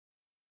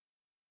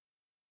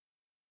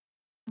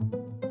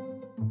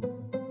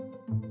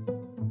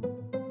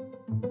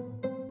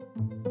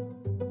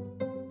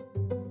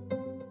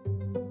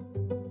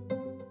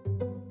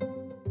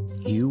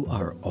You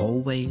are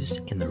always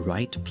in the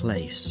right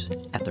place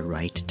at the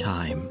right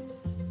time.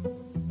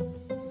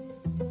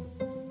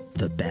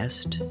 The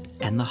best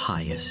and the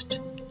highest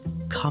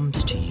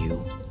comes to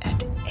you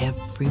at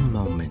every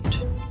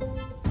moment.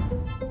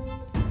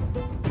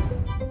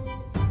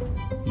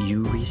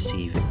 You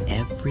receive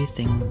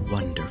everything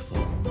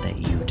wonderful that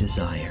you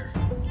desire.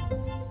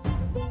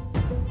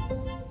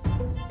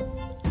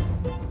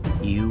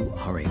 You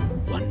are a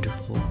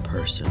wonderful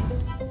person.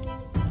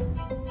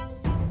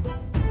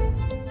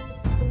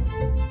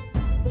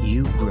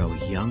 You grow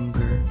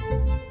younger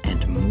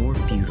and more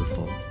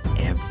beautiful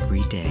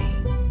every day.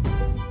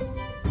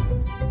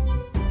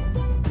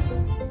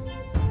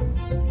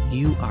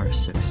 You are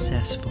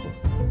successful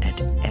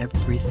at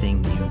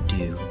everything you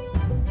do.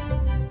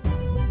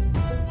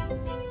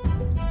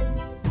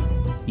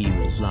 You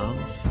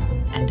love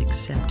and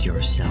accept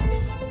yourself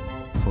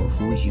for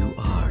who you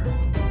are.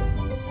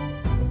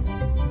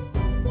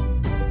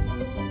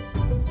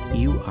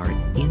 You are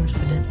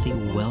infinitely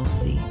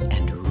wealthy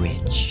and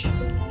rich,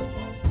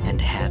 and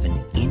have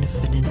an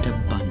infinite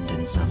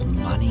abundance of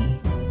money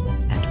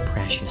and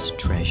precious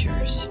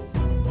treasures.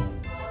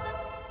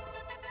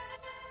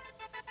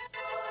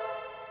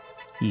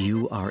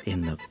 You are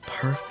in the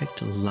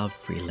perfect love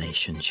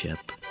relationship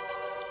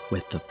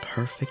with the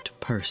perfect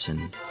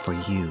person for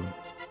you.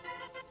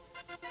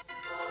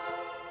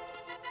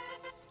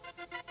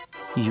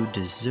 You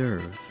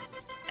deserve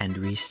and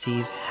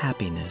receive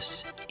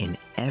happiness in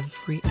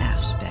every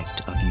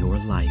aspect of your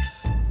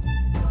life.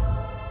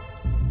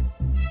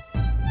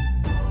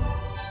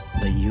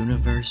 The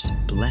universe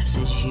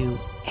blesses you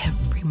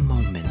every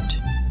moment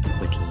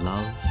with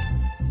love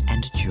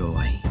and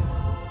joy.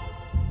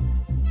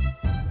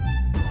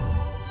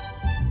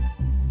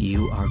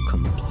 You are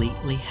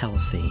completely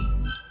healthy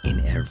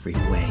in every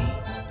way.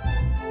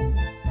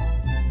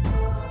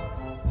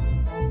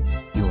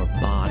 Your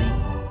body,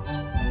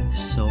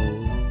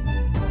 soul,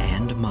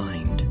 and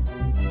mind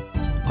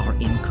are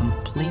in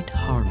complete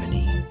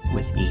harmony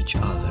with each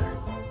other,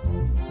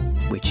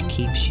 which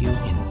keeps you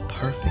in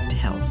perfect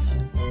health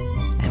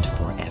and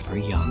forever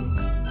young.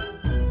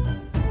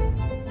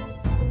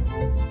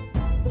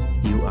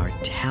 You are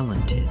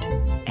talented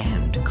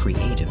and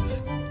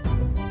creative.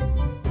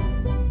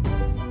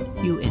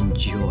 You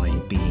enjoy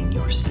being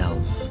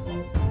yourself.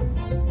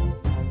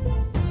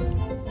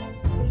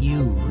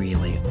 You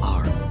really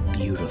are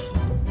beautiful.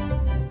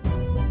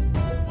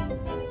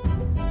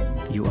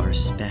 You are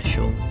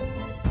special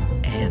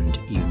and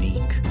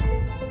unique.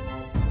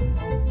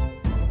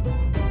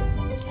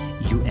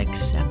 You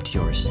accept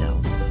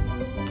yourself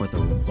for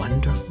the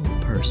wonderful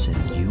person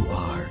you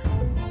are.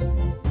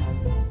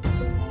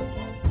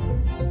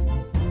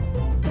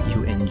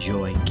 You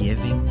enjoy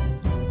giving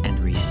and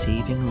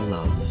receiving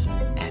love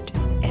at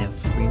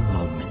every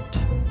moment.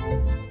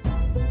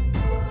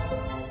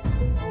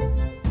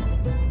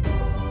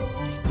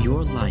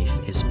 Your life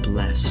is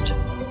blessed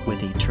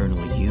with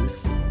eternal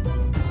youth,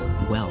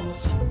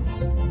 wealth,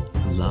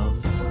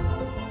 love,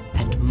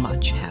 and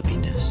much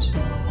happiness.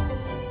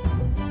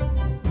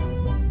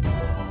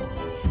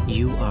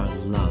 You are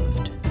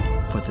loved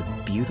for the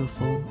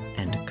beautiful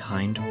and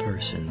kind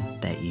person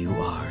that you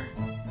are.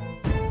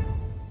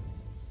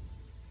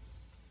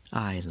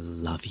 I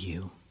love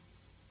you.